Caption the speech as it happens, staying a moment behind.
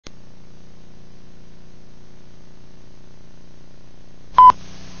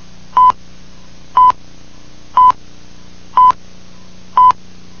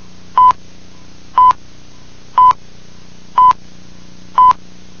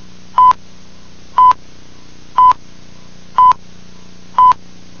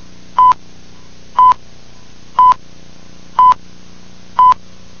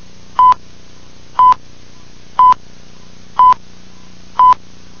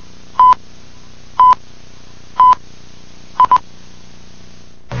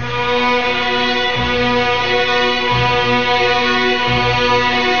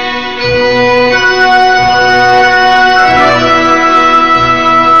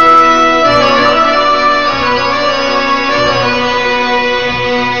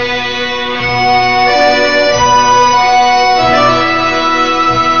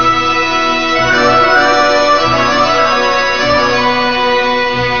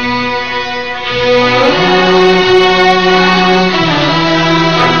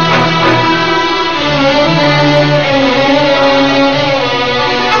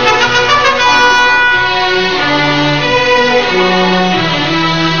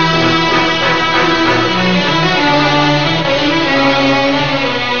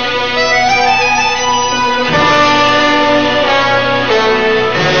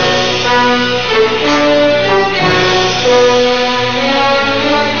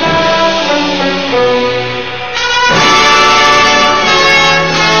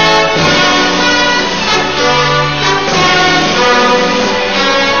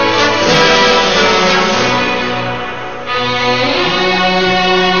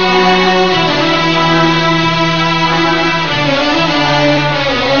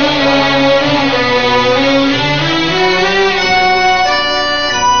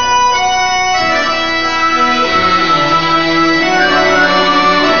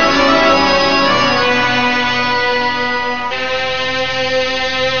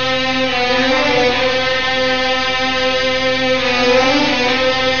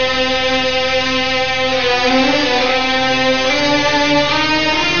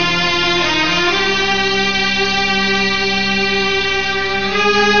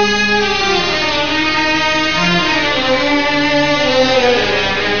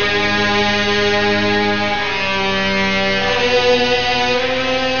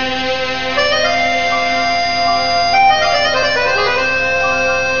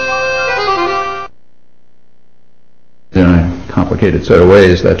complicated set of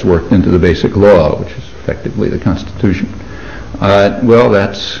ways that's worked into the basic law, which is effectively the Constitution. Well,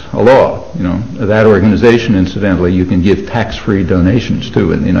 that's a law. That organization, incidentally, you can give tax-free donations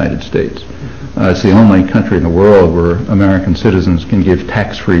to in the United States. It's the only country in the world where American citizens can give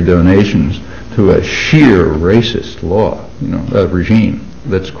tax-free donations to a sheer racist law, a regime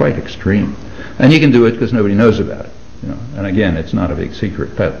that's quite extreme. And you can do it because nobody knows about it. And again, it's not a big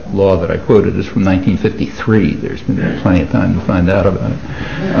secret. That law that I quoted is from 1953. There's been plenty of time to find out about it.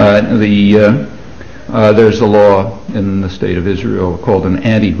 There's a law in the state of Israel called an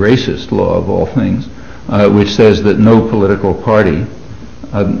anti-racist law, of all things, which says that no political party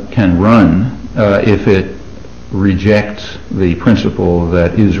can run if it rejects the principle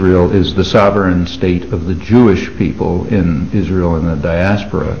that Israel is the sovereign state of the Jewish people in Israel and the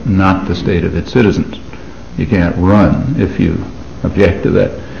diaspora, not the state of its citizens. You can't run if you object to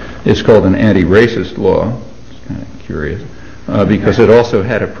that. It's called an anti-racist law. It's kind of curious because it also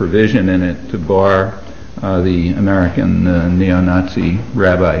had a provision in it to bar the American neo-Nazi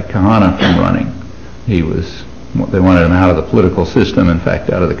Rabbi Kahana from running. They wanted him out of the political system, in fact,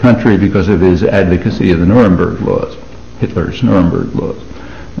 out of the country, because of his advocacy of the Nuremberg laws, Hitler's Nuremberg laws,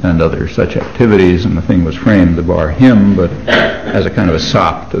 and other such activities, and the thing was framed to bar him, but as a kind of a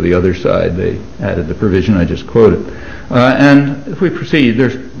sop to the other side, they added the provision I just quoted. And if we proceed,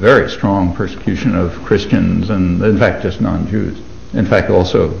 there's very strong persecution of Christians, and in fact just non-Jews. In fact,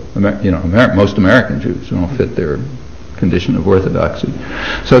 also, most American Jews who don't fit their condition of orthodoxy.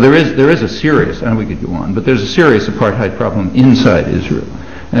 So there is a serious, and we could go on, but there's a serious apartheid problem inside Israel.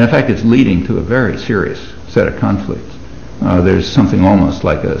 And in fact, it's leading to a very serious set of conflicts. There's something almost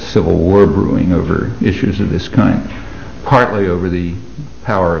like a civil war brewing over issues of this kind, partly over the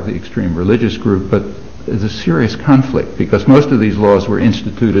power of the extreme religious group, but there's a serious conflict because most of these laws were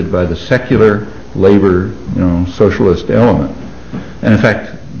instituted by the secular, labor, socialist element. And in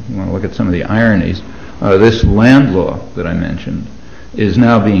fact, you want to look at some of the ironies, this land law that I mentioned is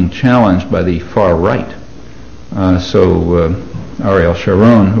now being challenged by the far right. Ariel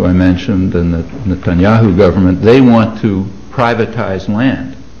Sharon, who I mentioned, and the Netanyahu government, they want to privatize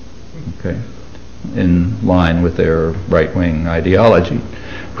land, in line with their right-wing ideology.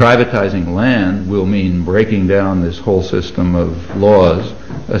 Privatizing land will mean breaking down this whole system of laws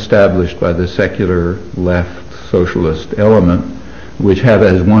established by the secular left socialist element, which have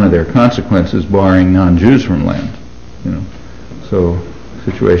as one of their consequences barring non-Jews from land. So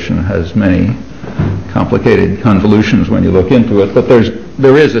the situation has many complicated convolutions when you look into it, but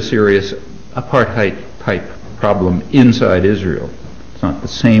there is a serious apartheid-type problem inside Israel. It's not the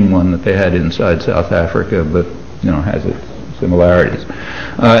same one that they had inside South Africa, but has its similarities.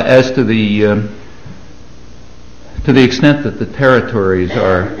 As to the extent that the territories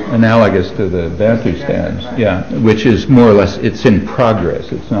are analogous to the Bantustans, which is more or less, it's in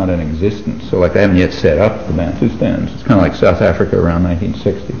progress, it's not in existence. So like they haven't yet set up the Bantustans. It's kind of like South Africa around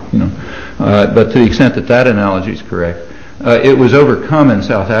 1960, But to the extent that that analogy is correct, it was overcome in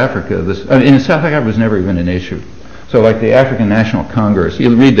South Africa. In South Africa it was never even an issue. So like the African National Congress,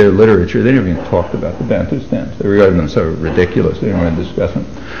 you read their literature, they never even talked about the Bantustans. They regarded them so ridiculous, they didn't want to discuss them.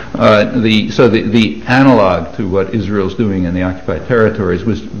 The analog to what Israel's doing in the occupied territories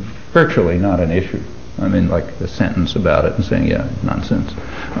was virtually not an issue. I mean, like a sentence about it and saying, yeah, nonsense.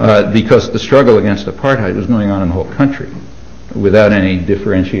 Because the struggle against apartheid was going on in the whole country without any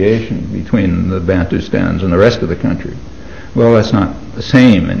differentiation between the Bantustans and the rest of the country. Well, that's not the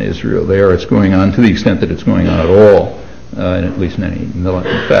same in Israel. There it's going on, to the extent that it's going on at all, at least in any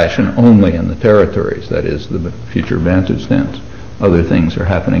militant fashion, only in the territories, that is, the future Bantustans. Other things are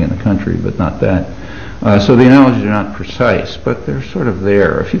happening in the country, but not that. So the analogies are not precise, but they're sort of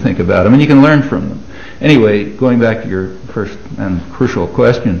there if you think about them, and you can learn from them. Anyway, going back to your first and crucial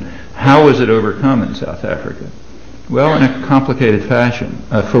question, how was it overcome in South Africa? Well, in a complicated fashion.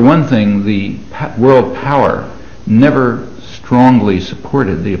 For one thing, the world power never strongly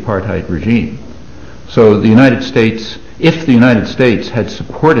supported the apartheid regime. So the United States, if the United States had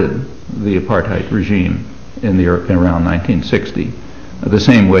supported the apartheid regime in around 1960, the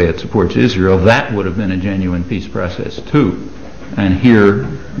same way it supports Israel, that would have been a genuine peace process too. And here,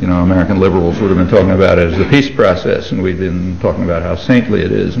 American liberals would have been talking about it as the peace process, and we've been talking about how saintly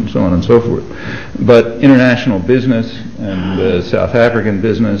it is, and so on and so forth. But international business and South African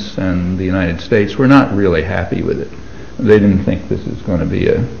business and the United States were not really happy with it. They didn't think this is going to be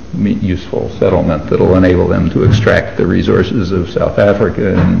a useful settlement that will enable them to extract the resources of South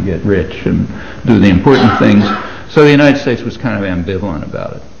Africa and get rich and do the important things. So the United States was kind of ambivalent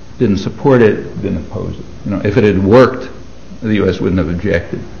about it. Didn't support it, didn't oppose it. If it had worked, the U.S. wouldn't have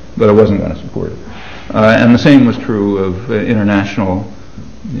objected, but it wasn't going to support it. And the same was true of international,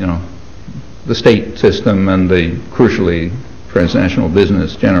 the state system and the crucially transnational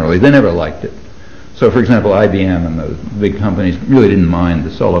business generally. They never liked it. So, for example, IBM and the big companies really didn't mind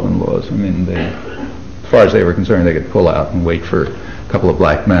the Sullivan laws. I mean, as far as they were concerned, they could pull out and wait for a couple of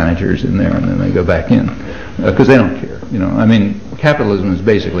black managers in there and then they go back in, because they don't care. I mean, capitalism is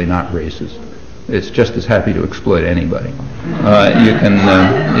basically not racist. It's just as happy to exploit anybody. You can,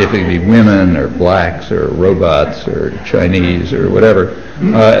 if it be women or blacks or robots or Chinese or whatever,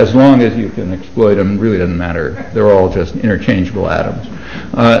 as long as you can exploit them, really doesn't matter. They're all just interchangeable atoms.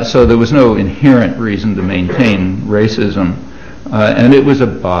 So there was no inherent reason to maintain racism, and it was a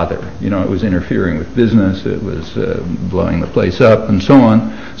bother. It was interfering with business. It was blowing the place up, and so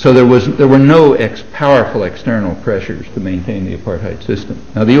on. So there were no powerful external pressures to maintain the apartheid system.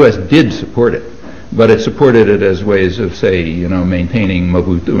 Now the U.S. did support it, but it supported it as ways of, say, maintaining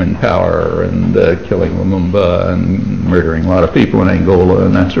Mobutu in power and killing Lumumba and murdering a lot of people in Angola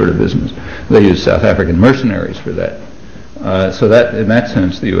and that sort of business. They used South African mercenaries for that. So that, in that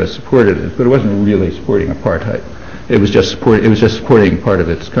sense, the U.S. supported it, but it wasn't really supporting apartheid. It was just supporting part of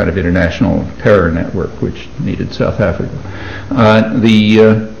its kind of international terror network, which needed South Africa.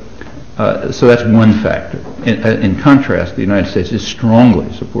 So that's one factor. In contrast, the United States is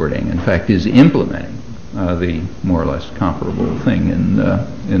strongly supporting, in fact, is implementing the more or less comparable thing in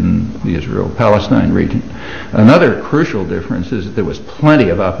the Israel-Palestine region. Another crucial difference is that there was plenty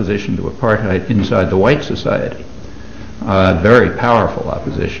of opposition to apartheid inside the white society. Very powerful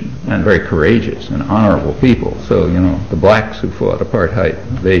opposition and very courageous and honorable people. So, the blacks who fought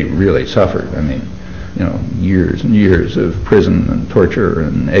apartheid, they really suffered. I mean, years and years of prison and torture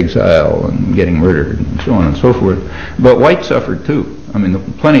and exile and getting murdered and so on and so forth. But whites suffered too. I mean,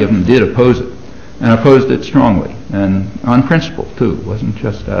 plenty of them did oppose it, and opposed it strongly and on principle too. It wasn't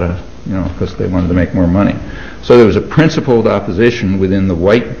just out of, because they wanted to make more money. So there was a principled opposition within the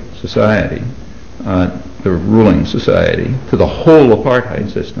white society, the ruling society, to the whole apartheid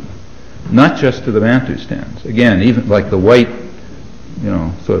system, not just to the Bantustans. Again, even like the white,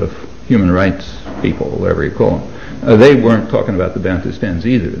 sort of human rights people, whatever you call them, they weren't talking about the Bantustans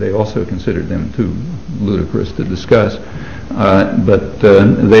either. They also considered them too ludicrous to discuss, but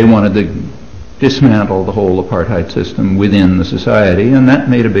they wanted to dismantle the whole apartheid system within the society, and that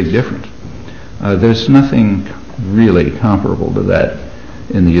made a big difference. There's nothing really comparable to that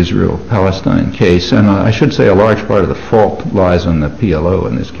in the Israel-Palestine case, and I should say a large part of the fault lies on the PLO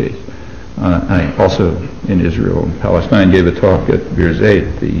in this case. I also, in Israel and Palestine, gave a talk at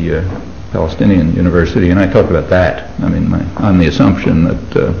Birzeit, the Palestinian University, and I talked about that. I mean, on the assumption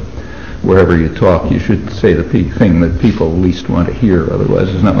that wherever you talk, you should say the thing that people least want to hear, otherwise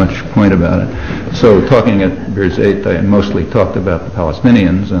there's not much point about it. So talking at Birzeit, I mostly talked about the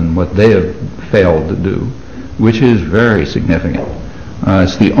Palestinians and what they have failed to do, which is very significant.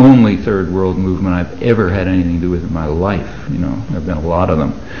 It's the only third world movement I've ever had anything to do with in my life. There have been a lot of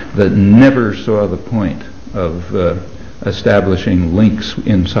them that never saw the point of establishing links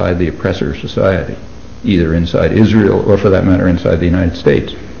inside the oppressor society, either inside Israel or, for that matter, inside the United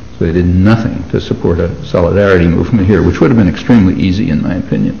States. So they did nothing to support a solidarity movement here, which would have been extremely easy, in my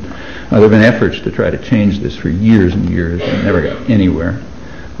opinion. There have been efforts to try to change this for years and years and never got anywhere.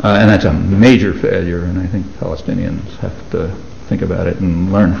 And that's a major failure, and I think Palestinians have to think about it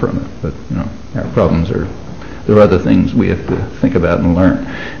and learn from it. But our problems are, there are other things we have to think about and learn.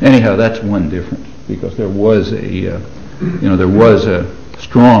 Anyhow, that's one difference, because there was a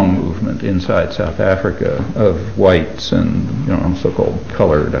strong movement inside South Africa of whites and so-called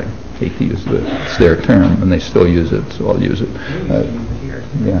colored. I hate to use it's their term, and they still use it, so I'll use it.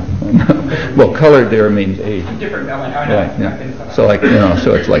 Yeah, I know. Well, colored there means Asian. Different, right, yeah. So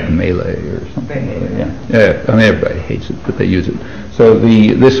so it's like Malay or something. Yeah. I mean, everybody hates it, but they use it. So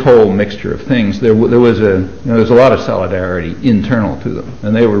this whole mixture of things, there was there's a lot of solidarity internal to them,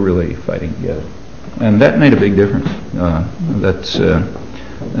 and they were really fighting together, and that made a big difference. That's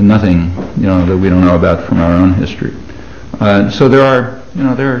nothing that we don't know about from our own history. So there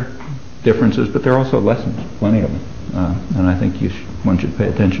are differences, but there are also lessons, plenty of them. And I think one should pay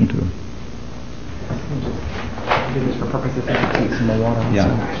attention to them. For purposes of take some more water.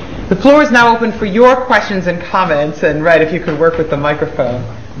 Yeah. The floor is now open for your questions and comments. And if you could work with the microphone.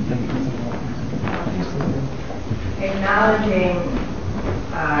 Acknowledging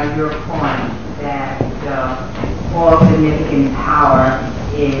your point that all significant power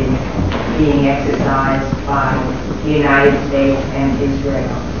is being exercised by the United States and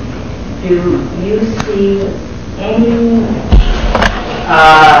Israel, do you see any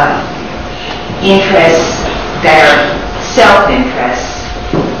interests that are self-interests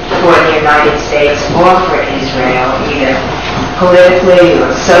for the United States offer Israel, either politically or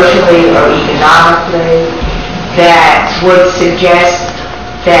socially or economically, that would suggest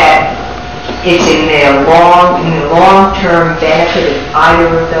that it's in the long-term benefit of either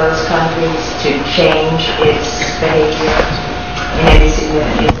of those countries to change its behavior in any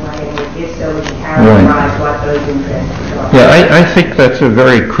significant way? And if so, would you characterize what those interests are? Yeah, I think that's a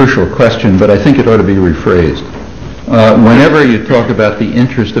very crucial question, but I think it ought to be rephrased. Whenever you talk about the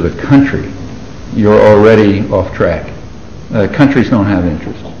interest of a country, you're already off track. Countries don't have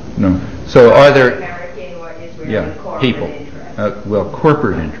interest. No. So are there American or Israeli corporate people? interest?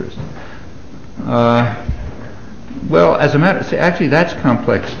 Corporate interest. Well, as a matter, see, actually, that's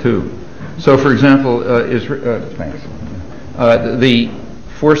complex too. So, for example, the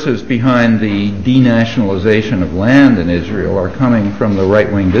forces behind the denationalization of land in Israel are coming from the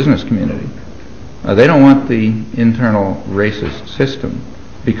right-wing business community. They don't want the internal racist system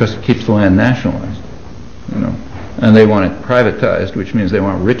because it keeps the land nationalized, and they want it privatized, which means they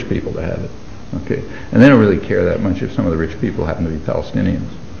want rich people to have it. Okay, and they don't really care that much if some of the rich people happen to be Palestinians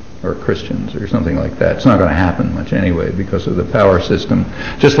or Christians or something like that. It's not going to happen much anyway because of the power system,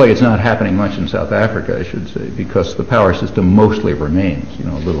 just like it's not happening much in South Africa, I should say, because the power system mostly remains,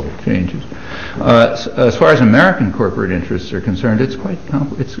 little changes. As far as American corporate interests are concerned, it's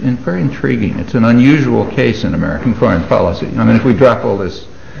it's very intriguing. It's an unusual case in American foreign policy. I mean, if we drop all this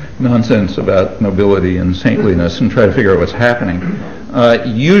nonsense about nobility and saintliness and try to figure out what's happening,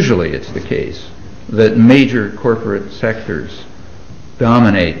 usually it's the case that major corporate sectors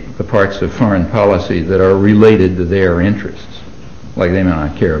dominate the parts of foreign policy that are related to their interests. Like they may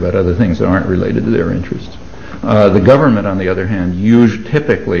not care about other things that aren't related to their interests. The government, on the other hand,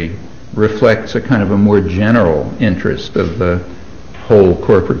 typically reflects a kind of a more general interest of the whole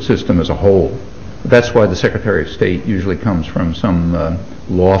corporate system as a whole. That's why the Secretary of State usually comes from some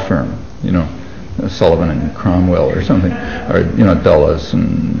law firm, Sullivan and Cromwell or something, or Dulles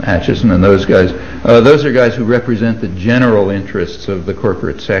and Atchison and those guys. Those are guys who represent the general interests of the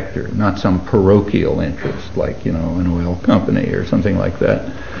corporate sector, not some parochial interest like an oil company or something like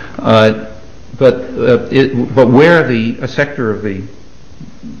that. But where a sector of the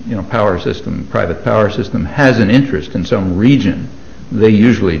power system, private power system, has an interest in some region, they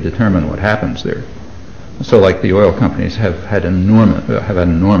usually determine what happens there. So, like the oil companies have had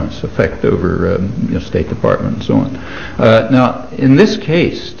enormous effect over State Department and so on. Now, in this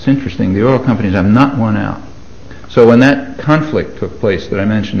case, it's interesting. The oil companies have not won out. So, when that conflict took place that I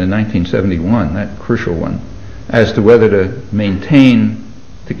mentioned in 1971, that crucial one, as to whether to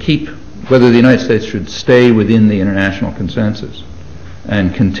whether the United States should stay within the international consensus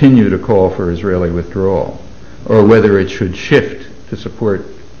and continue to call for Israeli withdrawal, or whether it should shift to support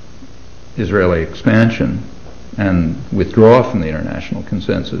Israeli expansion and withdraw from the international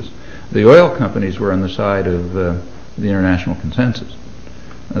consensus, the oil companies were on the side of the international consensus.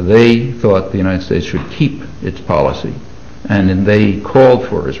 They thought the United States should keep its policy, and they called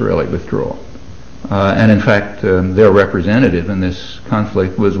for Israeli withdrawal. And in fact, their representative in this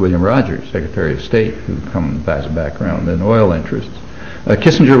conflict was William Rogers, Secretary of State, who has a background in oil interests.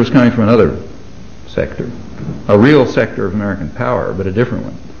 Kissinger was coming from another sector, a real sector of American power, but a different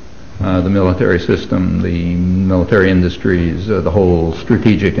one. The military system, the military industries, the whole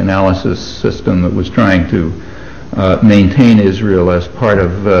strategic analysis system that was trying to maintain Israel as part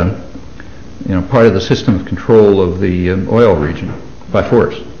of the system of control of the oil region by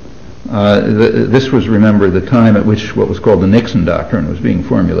force. This was, remember, the time at which what was called the Nixon Doctrine was being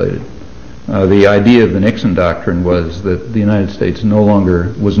formulated. The idea of the Nixon Doctrine was that the United States was no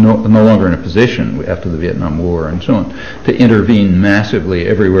longer in a position after the Vietnam War and so on to intervene massively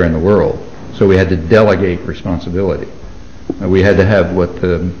everywhere in the world. So we had to delegate responsibility. We had to have what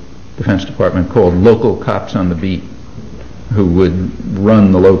the Defense Department called local cops on the beat, who would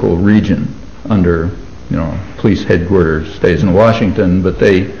run the local region under, police headquarters stays in Washington, but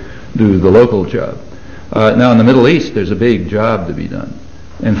they do the local job. Now in the Middle East, there's a big job to be done.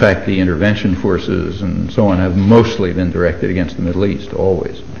 In fact, the intervention forces and so on have mostly been directed against the Middle East,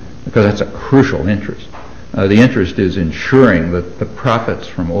 always, because that's a crucial interest. The interest is ensuring that the profits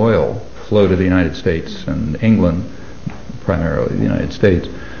from oil flow to the United States and England, primarily the United States,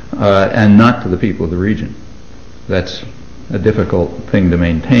 and not to the people of the region. That's a difficult thing to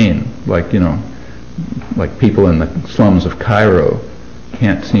maintain, like people in the slums of Cairo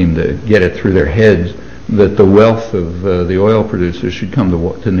can't seem to get it through their heads that the wealth of the oil producers should come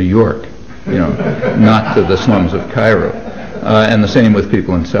to New York, not to the slums of Cairo. And the same with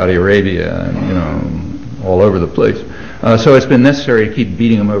people in Saudi Arabia and, all over the place. So it's been necessary to keep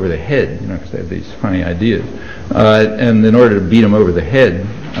beating them over the head, because they have these funny ideas. And in order to beat them over the head,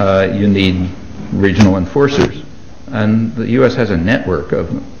 you need regional enforcers. And the U.S. has a network of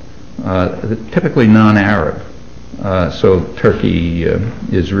them, typically non-Arab. So Turkey,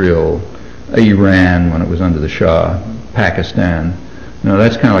 Israel, Iran when it was under the Shah, Pakistan.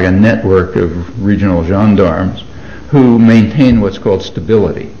 That's kind of like a network of regional gendarmes who maintain what's called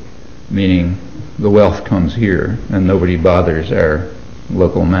stability, meaning the wealth comes here and nobody bothers our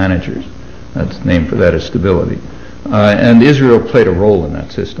local managers. That's the name for that is stability. And Israel played a role in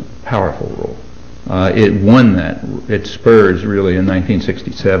that system, powerful role. It won that, its spurs really in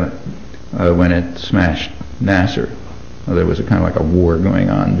 1967 when it smashed Nasser. There was a kind of like a war going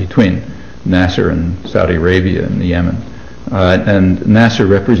on between Nasser and Saudi Arabia and Yemen. And Nasser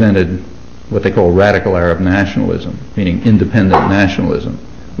represented what they call radical Arab nationalism, meaning independent nationalism,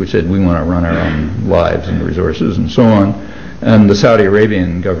 which said we want to run our own lives and resources and so on. And the Saudi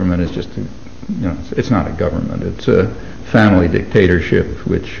Arabian government is just, it's not a government. It's a family dictatorship,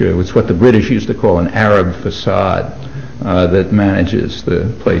 which was what the British used to call an Arab facade that manages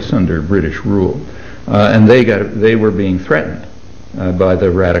the place under British rule. And they were being threatened by the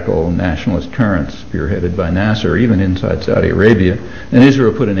radical nationalist currents spearheaded by Nasser, even inside Saudi Arabia. And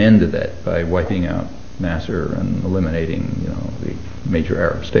Israel put an end to that by wiping out Nasser and eliminating, the major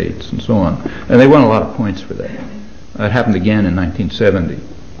Arab states and so on. And they won a lot of points for that. It happened again in 1970,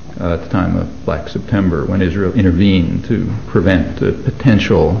 at the time of Black September, when Israel intervened to prevent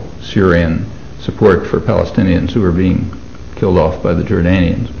potential Syrian support for Palestinians who were being killed off by the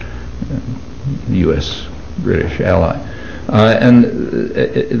Jordanians, the U.S. British ally. And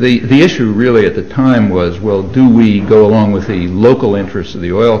the issue really at the time was, well, do we go along with the local interests of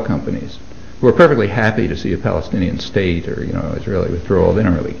the oil companies, who are perfectly happy to see a Palestinian state or, Israeli withdrawal? They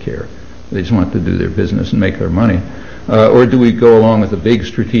don't really care. They just want to do their business and make their money. Or do we go along with a big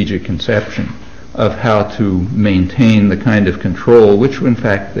strategic conception of how to maintain the kind of control which, in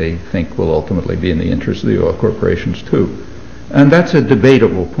fact, they think will ultimately be in the interest of the oil corporations too? And that's a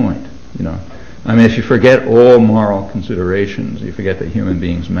debatable point, I mean, if you forget all moral considerations, you forget that human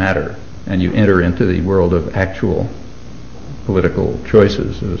beings matter, and you enter into the world of actual political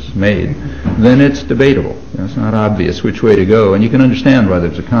choices as made, then it's debatable. It's not obvious which way to go, and you can understand why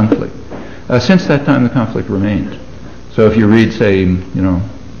there's a conflict. Since that time, the conflict remains. So if you read, say,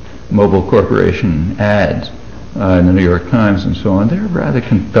 Mobil Corporation ads in the New York Times and so on, they're rather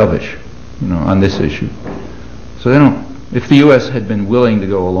dovish, on this issue. So they don't. If the U.S. had been willing to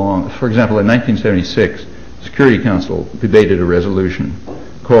go along, for example, in 1976, the Security Council debated a resolution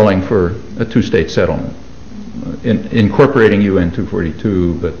calling for a two-state settlement, incorporating UN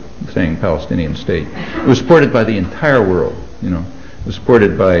 242, but saying Palestinian state. It was supported by the entire world. It was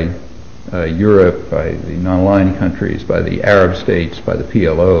supported by Europe, by the non-aligned countries, by the Arab states, by the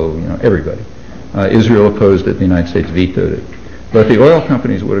PLO, everybody. Israel opposed it, the United States vetoed it. But the oil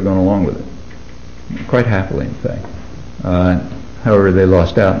companies would have gone along with it, quite happily, in fact. However, they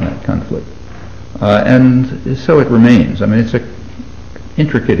lost out in that conflict. And so it remains. I mean, it's an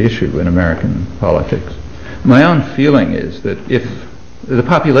intricate issue in American politics. My own feeling is that if the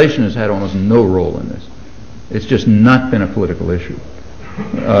population has had almost no role in this, it's just not been a political issue.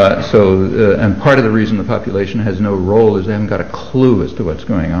 And part of the reason the population has no role is they haven't got a clue as to what's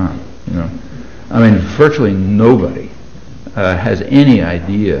going on. I mean, virtually nobody has any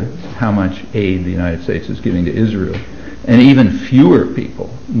idea how much aid the United States is giving to Israel. And even fewer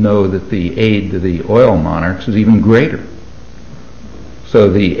people know that the aid to the oil monarchs is even greater. So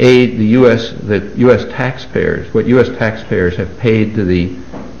the aid, the U.S. taxpayers, what U.S. taxpayers have paid to the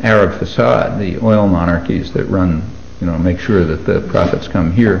Arab facade, the oil monarchies that run, make sure that the profits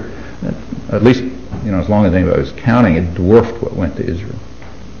come here, at least, as long as anybody was counting, it dwarfed what went to Israel.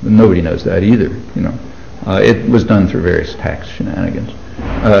 But nobody knows that either, It was done through various tax shenanigans.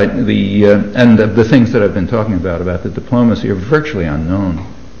 And the things that I've been talking about the diplomacy, are virtually unknown.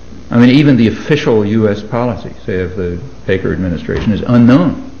 I mean, even the official U.S. policy, say of the Baker administration, is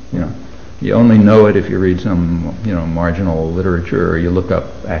unknown. You only know it if you read some, marginal literature or you look up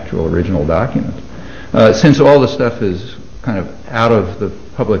actual original documents. Since all the stuff is kind of out of the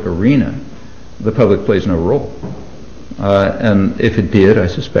public arena, the public plays no role. And if it did, I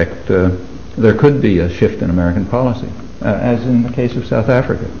suspect there could be a shift in American policy, as in the case of South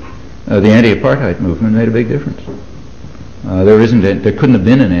Africa. The anti-apartheid movement made a big difference. There couldn't have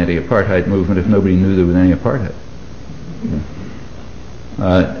been an anti-apartheid movement if nobody knew there was any apartheid.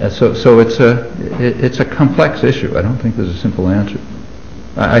 So it's a complex issue. I don't think there's a simple answer.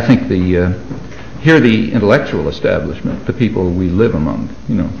 I think here the intellectual establishment, the people we live among,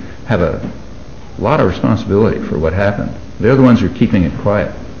 have a a lot of responsibility for what happened. They're the ones who are keeping it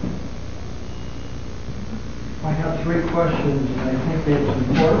quiet. I have three questions, and I think it's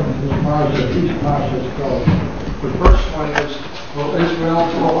important as far as the peace process goes. The first one is, will Israel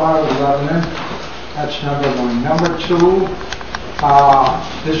pull out of Lebanon? That's number one. Number two,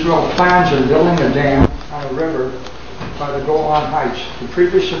 Israel plans on building a dam on a river by the Golan Heights. The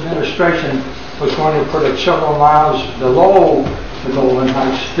previous administration was going to put it several miles below the Golan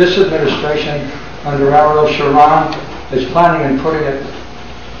Heights. This administration, under Ariel Sharon, is planning on putting it a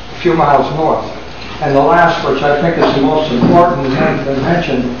few miles north. And the last, which I think is the most important and hasn't been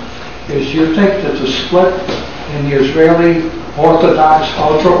mentioned, is you think that the split in the Israeli Orthodox,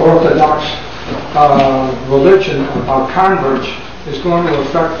 ultra-Orthodox religion about converts is going to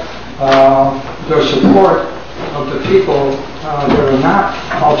affect their support of the people that are not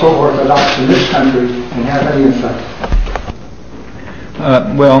ultra-Orthodox in this country and have any effect?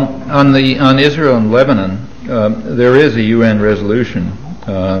 Well, on Israel and Lebanon, there is a UN resolution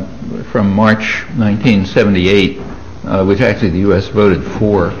from March 1978, which actually the U.S. voted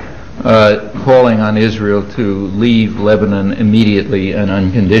for, calling on Israel to leave Lebanon immediately and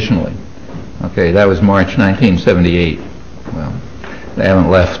unconditionally. Okay, that was March 1978. Well, they haven't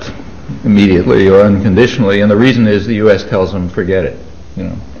left immediately or unconditionally, and the reason is the U.S. tells them, forget it.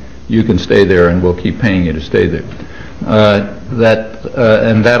 You can stay there, and we'll keep paying you to stay there.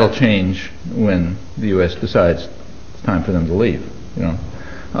 And that'll change when the U.S. decides it's time for them to leave.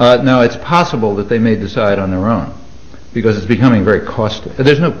 Now it's possible that they may decide on their own, because it's becoming very costly.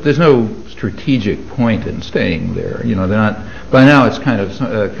 There's no strategic point in staying there. They're not. By now, it's kind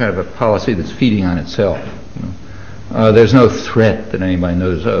of a policy that's feeding on itself. There's no threat that anybody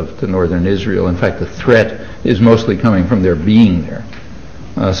knows of to northern Israel. In fact, the threat is mostly coming from their being there.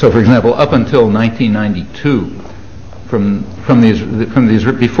 So, for example, up until 1992,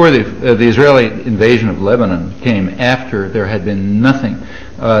 before the Israeli invasion of Lebanon came after there had been nothing,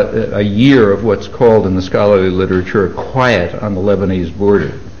 a year of what's called in the scholarly literature quiet on the Lebanese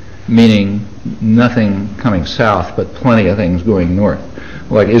border, meaning nothing coming south but plenty of things going north.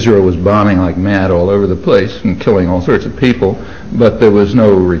 Like Israel was bombing like mad all over the place and killing all sorts of people, but there was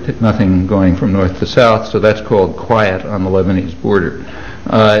nothing going from north to south, so that's called quiet on the Lebanese border.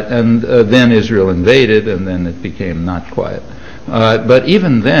 And then Israel invaded, and then it became not quiet. But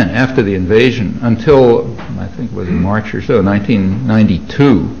even then, after the invasion, until I think it was in March or so,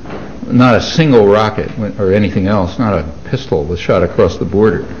 1992, not a single rocket or anything else, not a pistol was shot across the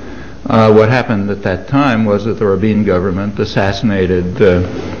border. What happened at that time was that the Rabin government assassinated a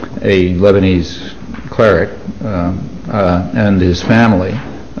Lebanese cleric and his family,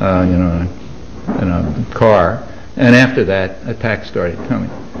 in a car. And after that, attacks started coming.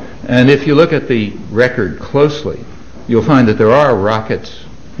 And if you look at the record closely, you'll find that there are rockets,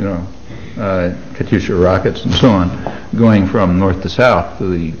 Katyusha rockets and so on, going from north to south to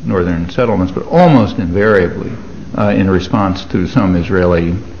the northern settlements, but almost invariably in response to some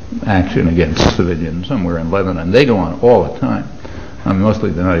Israeli action against civilians somewhere in Lebanon. They go on all the time.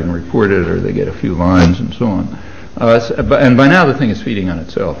 Mostly they're not even reported, or they get a few lines and so on. And by now the thing is feeding on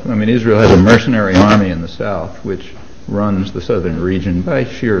itself. Israel has a mercenary army in the south which runs the southern region by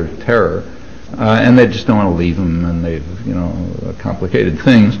sheer terror, and they just don't want to leave them, and they've complicated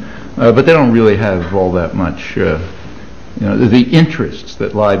things, but they don't really have all that much. The interests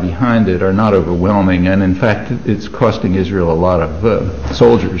that lie behind it are not overwhelming, and in fact it's costing Israel a lot of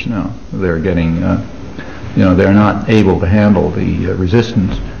soldiers now. They're getting, they're not able to handle the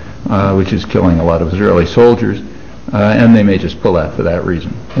resistance, which is killing a lot of Israeli soldiers. And they may just pull out for that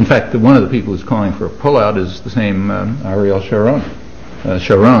reason. In fact, one of the people who's calling for a pullout is the same Ariel Sharon.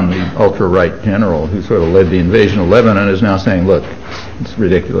 Sharon, the ultra-right general who sort of led the invasion of Lebanon, is now saying, look, it's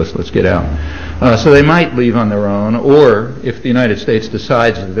ridiculous, let's get out. So they might leave on their own, or if the United States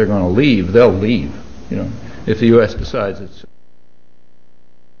decides that they're going to leave, they'll leave. If the U.S. decides it's...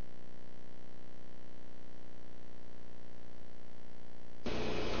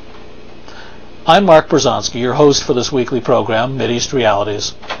 I'm Mark Bruzonsky, your host for this weekly program, Mideast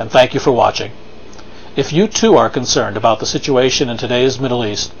Realities, and thank you for watching. If you too are concerned about the situation in today's Middle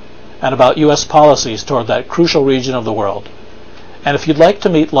East and about U.S. policies toward that crucial region of the world, and if you'd like to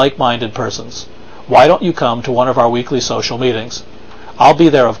meet like-minded persons, why don't you come to one of our weekly social meetings? I'll be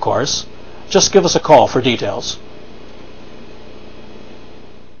there, of course. Just give us a call for details.